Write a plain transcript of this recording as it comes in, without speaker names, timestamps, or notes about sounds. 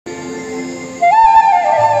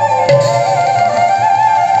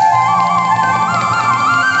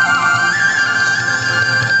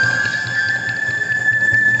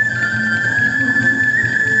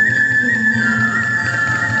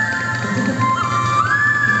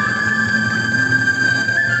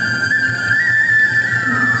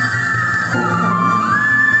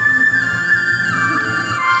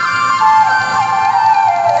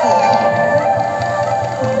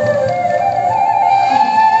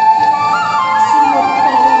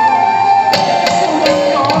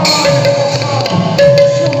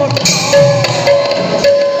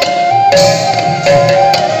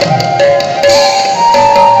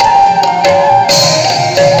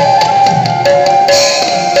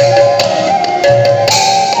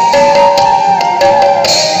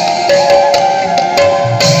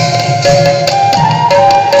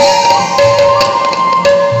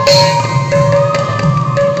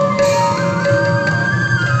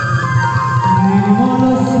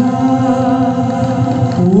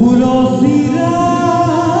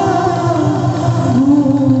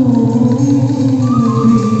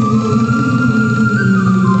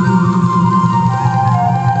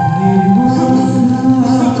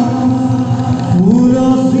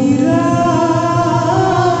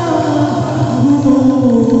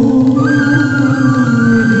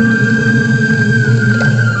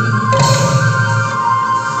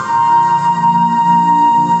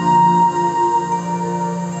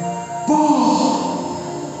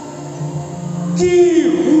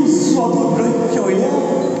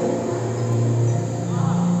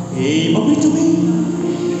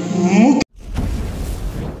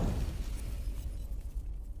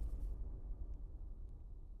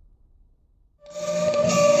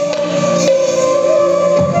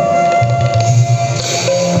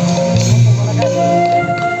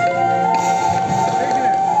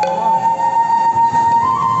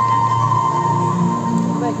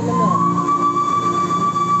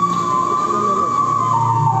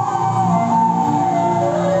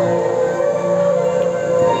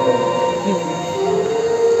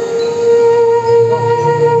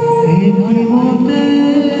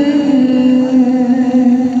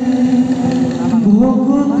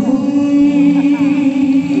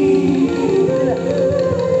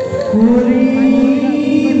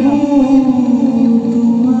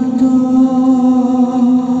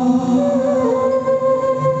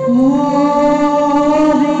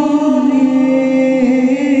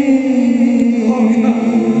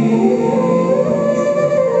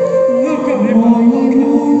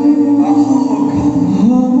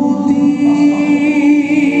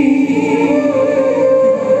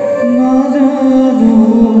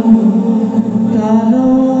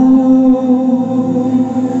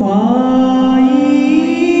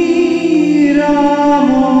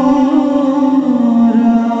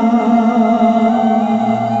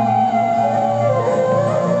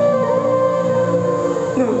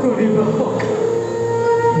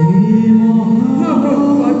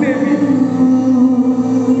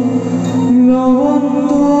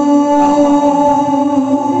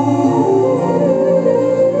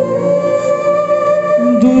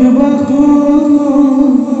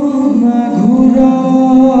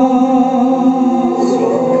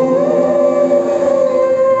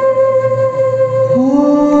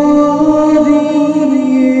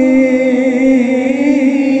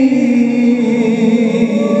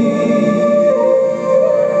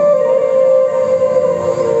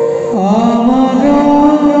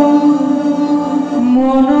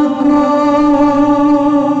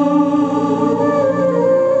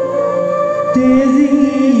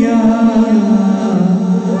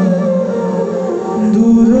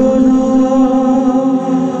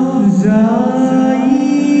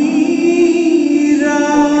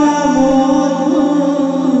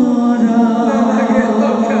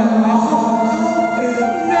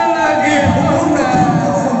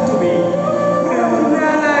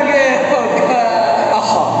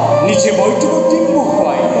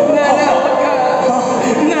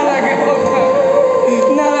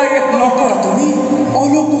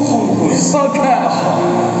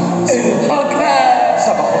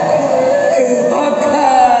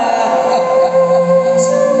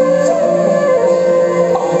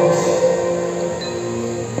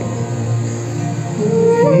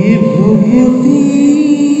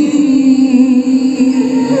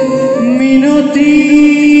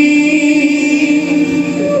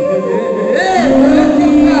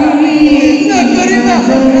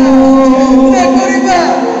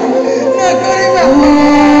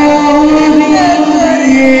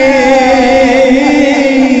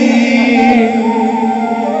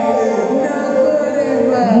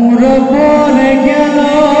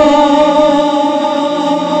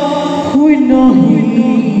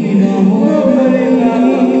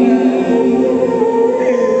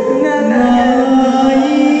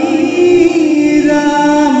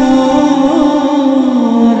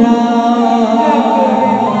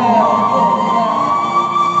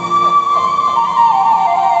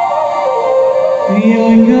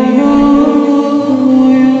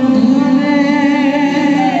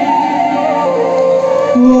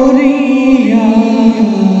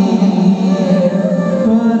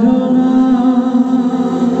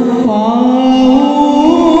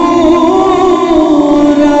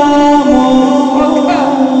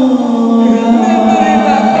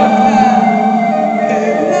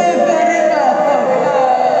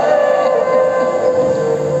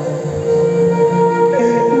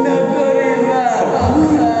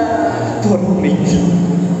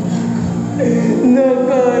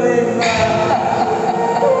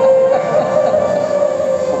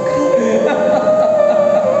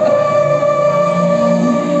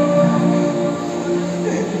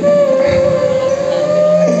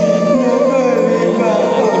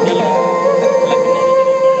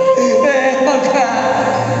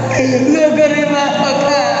Nagariba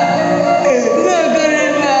ka.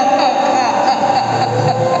 Nagariba ka.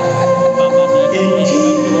 Iki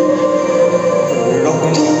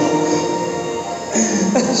rokto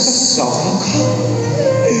sangka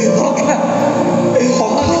Hoka. haka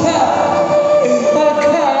Hoka.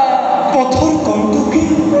 পথর কণ্ঠকে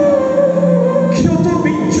ক্ষত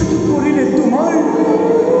বিচ্যুত করিলে তোমার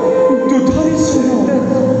দুধারে শোনো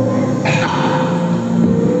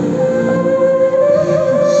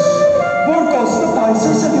বড় কষ্ট পাইছ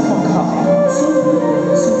চাগে সখা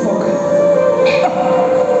সখা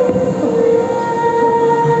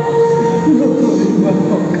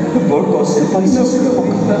বড় কষ্ট পাইছ চাগে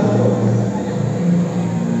সখা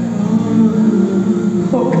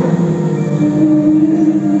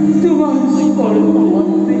তোমার স্মরণ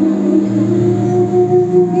মধ্যে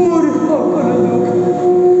মোর সকল দুঃখ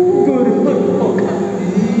দূর হল হোকা।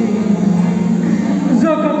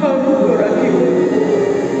 জগতর রাখিব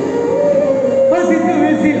আজি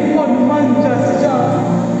তুমি যে হনুমান চাষা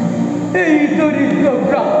এই দরিদ্র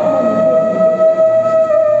ব্রাহ্মণ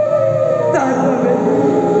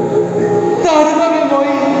তার ভাবে মই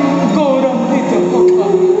গৌরম্বিত হোকা,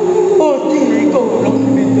 অতি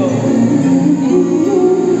গৌরম্বিত।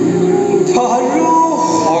 আৰু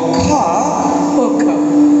সখা হোকা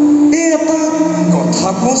এটা কথা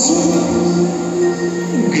কোৱাচোন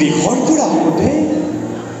গৃহৰ পৰা আহোঁতে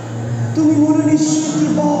তুমি মোলৈ নিশ্চয়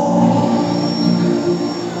কিবা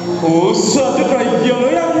সুস্বাদু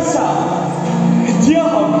দ্ৰব্যলৈ আনিছা এতিয়া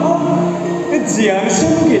সখা যি আনিছা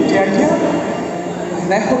মোক এতিয়া দিয়া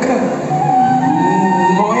নাই হোকা,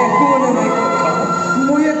 মই একো অনা নাই হোকা,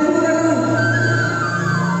 মই একো অনা নাই।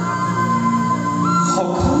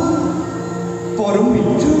 সখা পৰম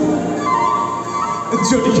মিত্ৰ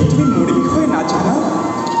যদিহে তুমি মোৰ বিষয়ে নাজানা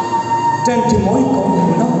তেন্তে মই কম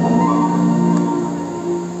শুনা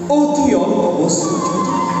অতি অল্প বস্তু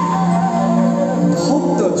যদি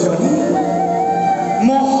ভক্তজনে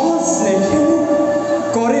মহাস্নেহে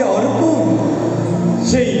কৰে অৰ্পণ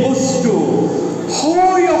সেই বস্তু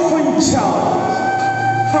হয় অসংখ্যাত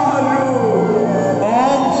আৰু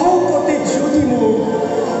অভকতে যদি মোক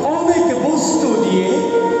অনেক বস্তু দিয়ে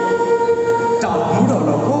তাত মোৰ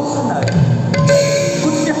অলপ নাই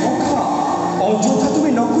গতিকে সখা অযথা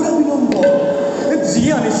তুমি নকৰা বিলম্ব যি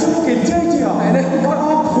আনিছো মোক এতিয়াই দিয়া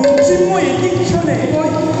ভুঞ্জি মই এদিক্ষণে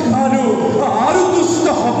আৰু দুষ্ট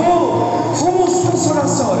হ'ব সমস্ত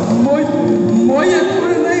চৰাচৰ মই একো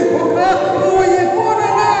অনা নাই হোকা, মই একো অনা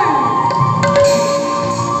নাই।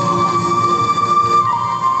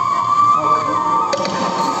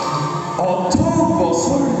 অৰ্থ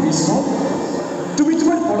বছৰ পিছত তুমি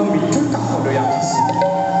তোমাৰ পৰম মিত্ৰৰ কাষলৈ আহিছা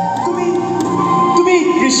তুমি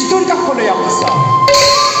কৃষ্ণৰ কাষলৈ আহিছা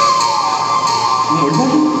মোৰ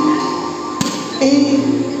লাগে এই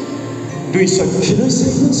দুই চক্ষুলৈ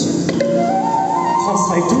চাইছোন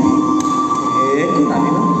সঁচাই তুমি একো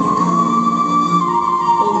নানিলা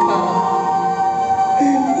হোকা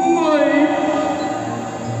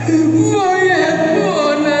মই একো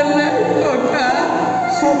অনা নাই হোকা,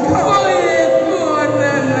 মই একো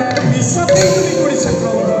অনা নাই। মিছাতেই তুমি কৰিছা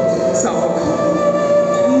চাওক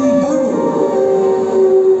বাৰু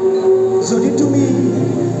যদি তুমি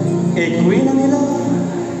একোৱেই নানিলা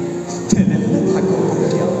তেনেহ'লে ভাগৱত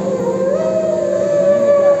দিয়া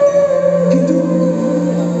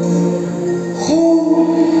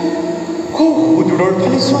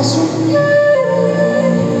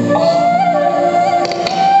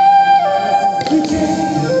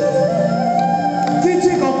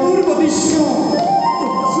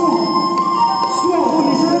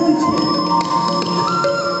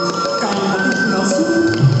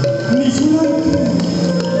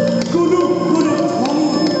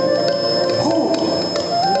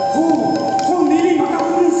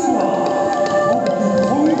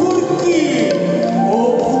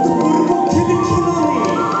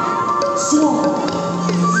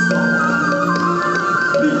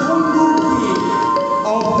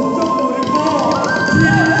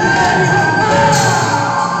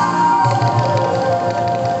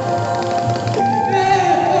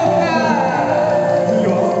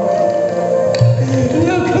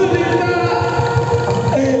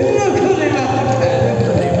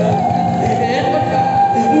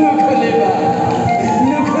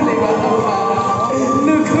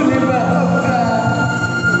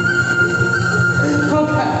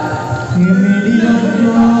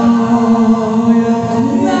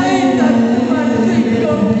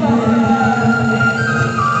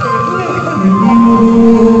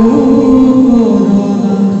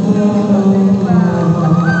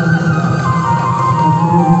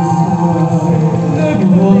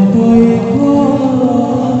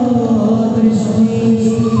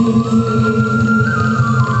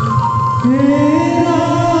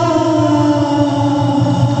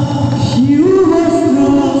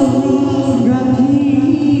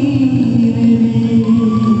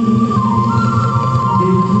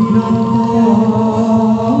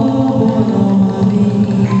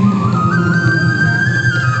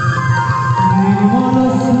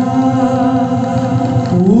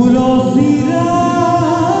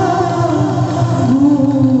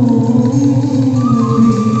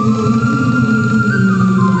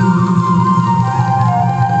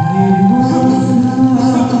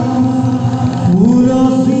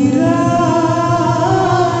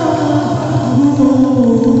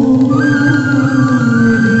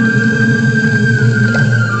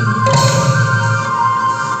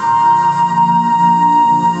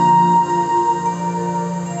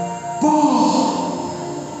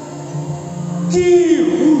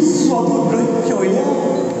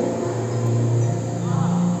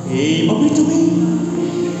এইভাবে তুমি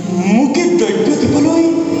মুখে দ্ৰব্য দিবলৈ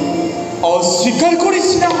অস্বীকাৰ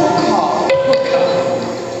কৰিছিলা সখা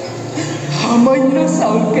সামান্য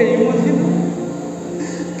চাউল কেইমুঠি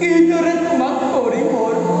কিদৰে তোমাক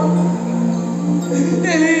কৰিবৰ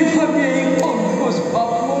এই ভাবি এই সংকোচ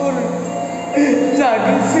ভাৱ মোৰ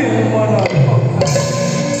জাগিছিল মনত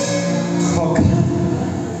সখা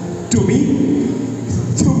তুমি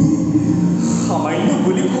সামান্য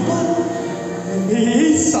বুলি ভাবা এই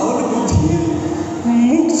চাউল মুঠি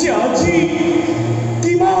মোক যে আজি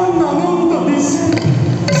কিমান আনন্দ দিছে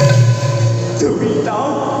তুমি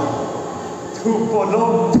তাক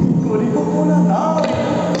উপলব্ধি কৰিব পৰা নাই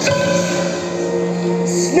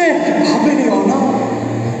স্নেহ ভাৱেৰে অনা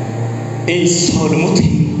এই চাউল মুঠি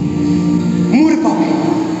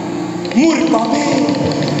মোৰ বাবে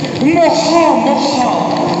মহা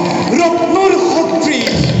ৰত্নৰ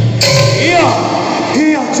সদৃশ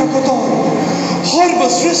এয়া জগতৰ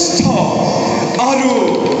সৰ্বশ্ৰেষ্ঠ আৰু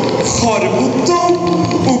সৰ্বোত্তম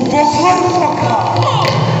উপহাৰ সখা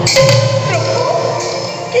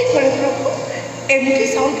কি কৰে প্ৰভু এমুঠি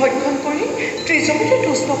চাউল ভক্ষণ কৰি ত্ৰিজগতে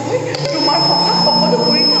তুষ্ট হৈ তোমাৰ সকাহ সকলো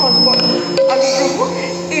কৰি নাহব আৰু প্ৰভু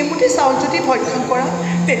এইমুঠি চাউল যদি ভক্ষণ কৰা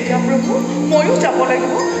তেতিয়া প্ৰভু ময়ো যাব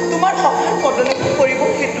লাগিব তোমাৰ সকাহ পদলাভ কৰিব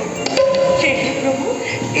সেইটো সেয়েহে প্ৰভু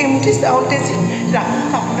এইমুঠি চাউল তেজি ৰাখোঁ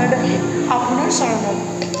আপোনাৰ দাসী আপোনাৰ চৰণত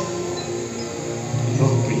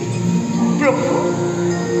প্ৰভু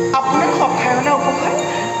আপোনাৰ সখায়না উপহাৰ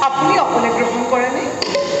আপুনি অকলে গ্ৰহণ কৰেনে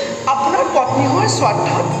আপোনাৰ পত্নী হোৱাৰ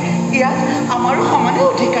স্বাৰ্থত ইয়াত আমাৰো সমানে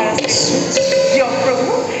অধিকাৰ আছে দিয়ক প্ৰভু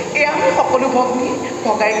এয়া আমি সকলো ভগ্নী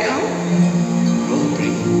ভগাই খাওঁ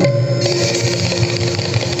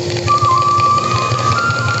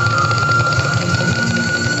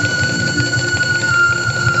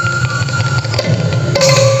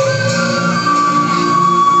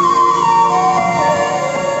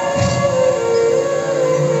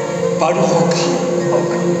বাৰু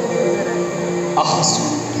সখা আহাচোন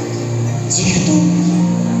যিহেতু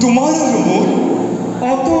তোমাৰ আৰু মোৰ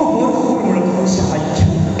অত বৰ্ষৰ মূৰত হৈছে সাক্ষাৎ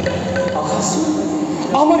আহাচোন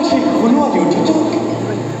আমাৰ সেই সোণোৱালী অতীতক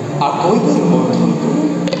আকৌ এবাৰ মন্থন কৰোঁ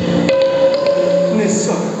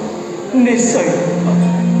নিশ্চয়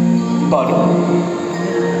বাৰু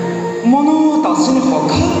মনত আছেনে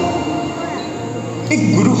সখা এই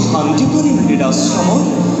গুৰু শান্তিপনী নদীৰ আশ্ৰমৰ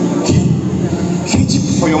সেই যে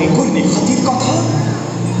ভয়ংকৰ নিশাটিৰ কথা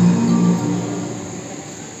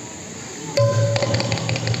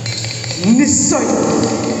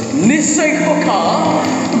নিশ্চয় সখা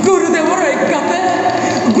গুৰুদেৱৰ আজ্ঞাতে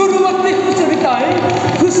গুৰুমাতৃ সুচৰিতাই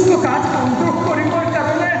পুষ্পকাঠ সংগ্ৰহ কৰিবৰ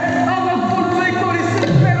কাৰণে আমাক বলুৱাই কৰিছিল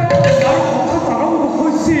আৰু হঠাৎ আৰম্ভ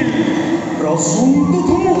হৈছিল প্ৰচণ্ড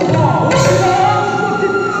ধুমুহা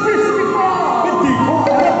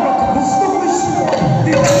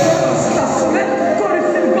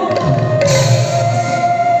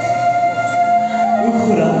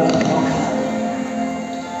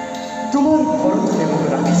তোমাৰ ঘৰতে মোক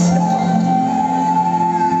ৰাখিছিল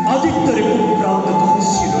আদিত্যৰে পুত্ৰান্ত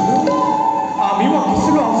ধৰিছিল আমিও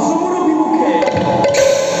আহিছিলোঁ আশ্ৰমৰ অভিমুখে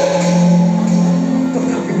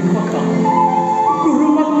তথাপি সখা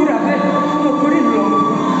গুৰুমাতৃৰ আদেশ নকৰি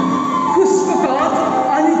পুষ্পকাঠ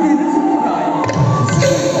আনি দিলো নাই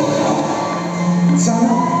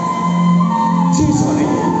জানা যিজনে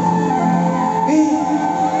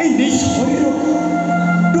এই নিজ শৰীৰক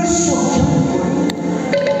দৃশ্য জ্ঞান কৰি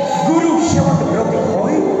গুৰু সেৱাত ব্ৰত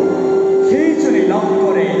হয় সেইজনে লাভ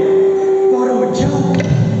কৰে পৰম জ্ঞান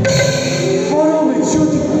পৰম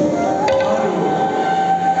জ্যোতি আৰু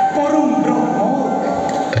পৰম ব্ৰহ্ম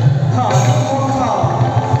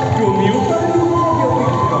তুমিও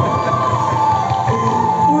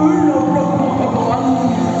পূৰ্ণ ব্ৰহ্ম ভগৱান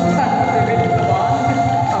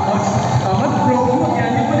আমাক ব্ৰহ্ম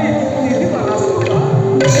জ্ঞানী বুলি নিদিবালা সখা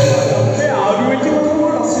আৰু এটি কথা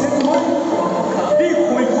মনত আছিলে তোমাৰ এই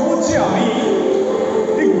শৈশৱত যে আমি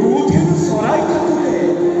এই গোধেনু চৰাই থাকোঁতে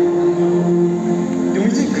তুমি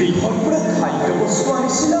যে গৃহৰ পৰা খাদ্য বস্তু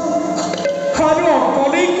আনিছিলা আৰু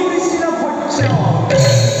অকলেই কৰিছিলা ভক্ষ্য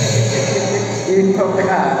এই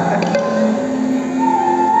সখা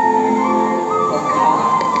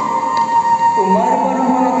তোমাৰ বাৰু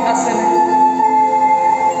মনত আছেনে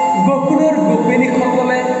গকুলৰ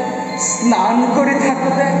গোপিনীসকলে স্নান কৰি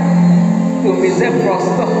থাকোঁতে তুমি যে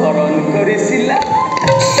বস্ত্ৰ হৰণ কৰিছিলা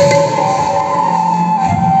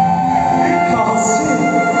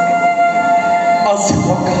আছে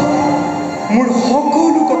সখা মোৰ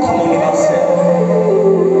সকলো কথা মনত আছে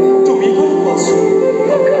তুমি কৈ কোৱাচোন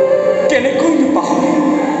কেনেকৈনো পাহৰি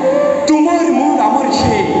তোমাৰ মোৰ আমাৰ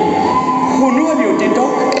সেই সোণোৱালী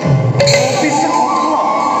অতীতক পিছে সখা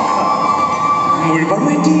মোৰ বাৰু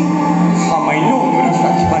এটি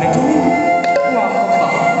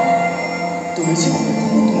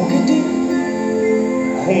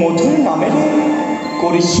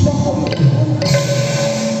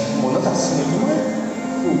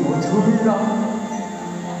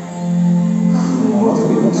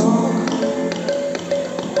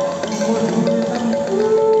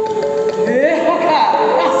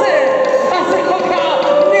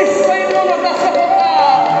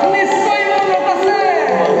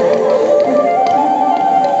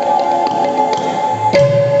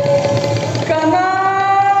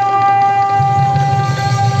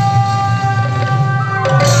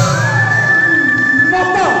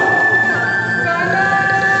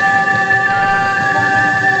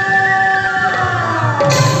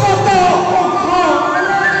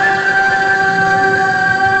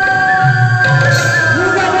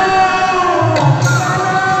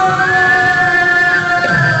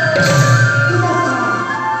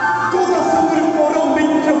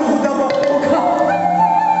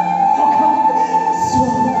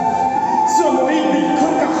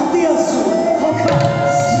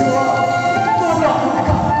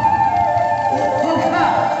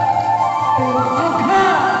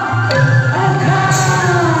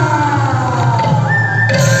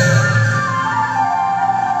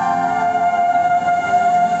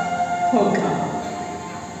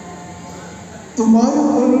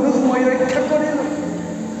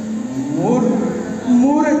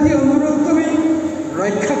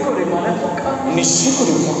ৰক্ষা কৰে মানে সখা নিশ্চয়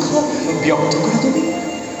কৰিম সখা ব্যক্ত কৰা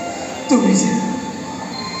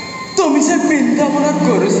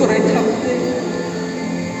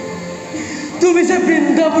তুমি যে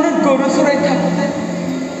বৃন্দাবনত গৰু চৰাই থাকোঁতে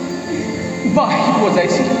বাঁহী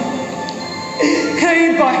বজাইছিলা সেই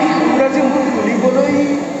বাঁহী সুৰা যে মোৰ শুনিবলৈ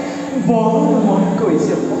বৰ মন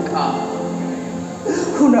কৰিছে সখা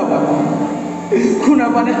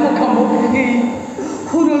শুনাবানে সখা মোক সেই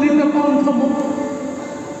সুৰলিত কণ্ঠ মোক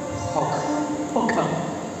সখা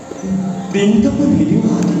বৃন্দাবন এৰিও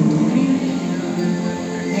হাতত ধৰি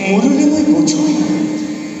মুৰলী মই বজোৱাই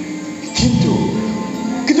কিন্তু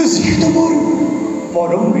যিহেতু মোৰ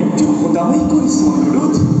পৰম মৃত্যু সদায় কৰিছোঁ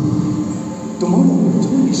অনুৰোধ তোমাৰ অনুৰোধ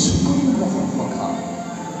মই নিশ্চয় কৰিম সখা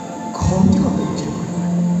ঘৰতে অপেক্ষা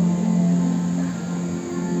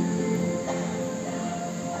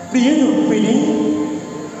প্ৰিয় ৰুক্মিণী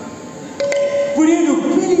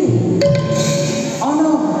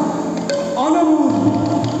আনা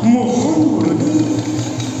মোহন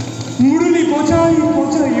মুৰলী বজাই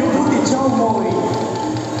উঠতে যাও মই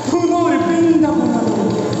পুনৰ বৃন্দাবন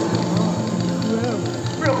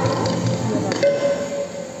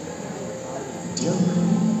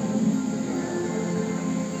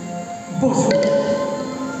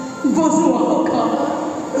বজো সখা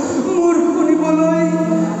মোৰ শুনিবলৈ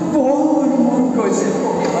বৰ মন গৈছে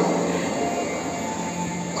সখা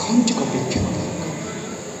ঘণ্টিক অপেক্ষা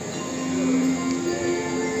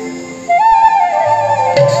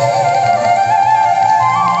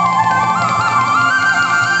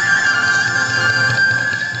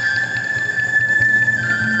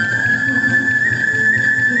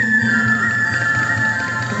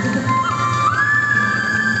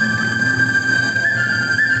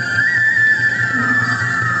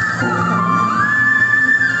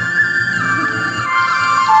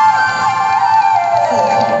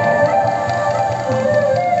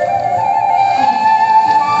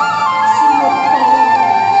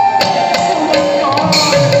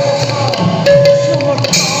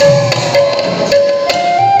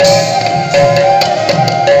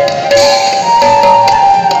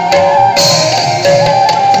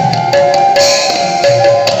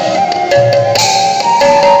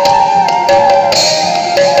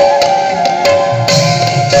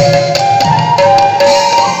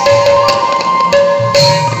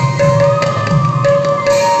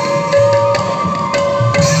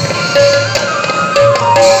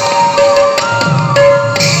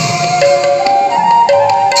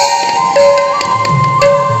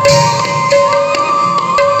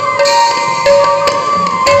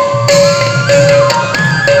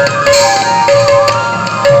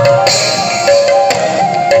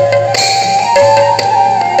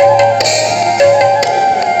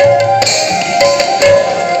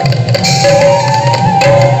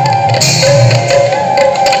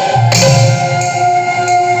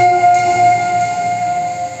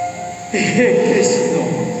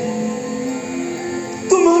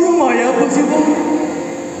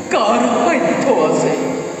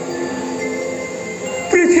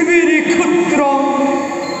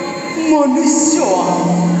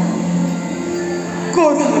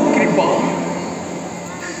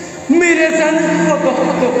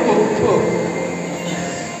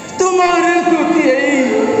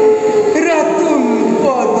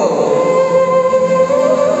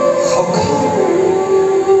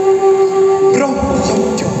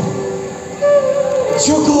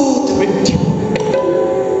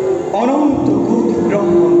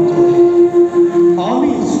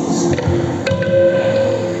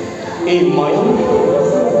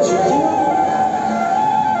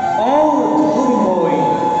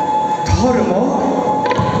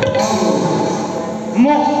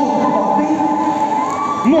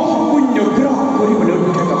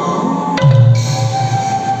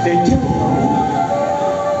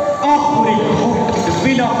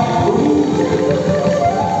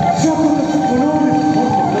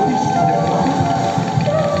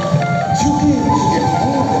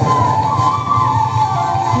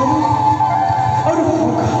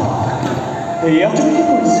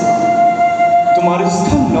তোমাৰ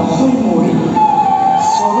স্থান নহয় মোৰ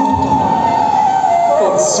চৰণ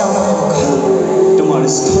তোমাৰ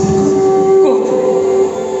স্থান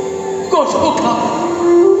ক'ত সখা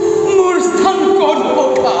মোৰ স্থান ক'ত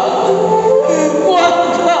সখা মোৰ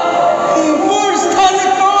স্থান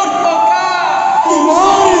ক'ত সখা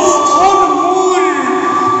তোমাৰ স্থান মোৰ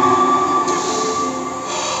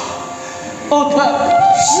সখা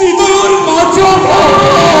হৃদয়ৰ মাজত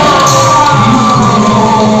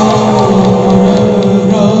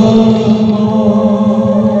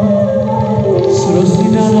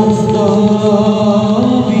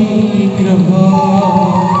বিগ্ৰহ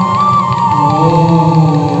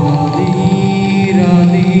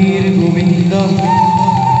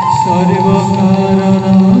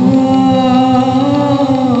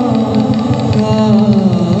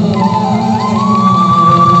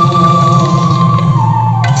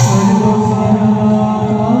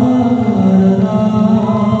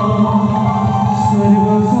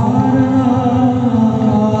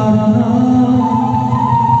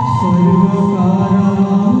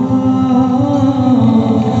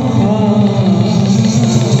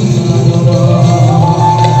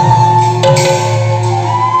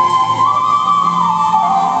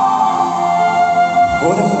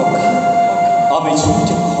বৰা সখা আমি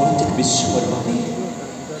জড়িত ঘৰতে বিশ্ৰামৰ বাবে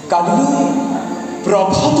কালিলৈ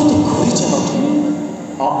প্ৰভাততে ঘূৰি যাব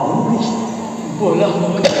আপুনি ব'লা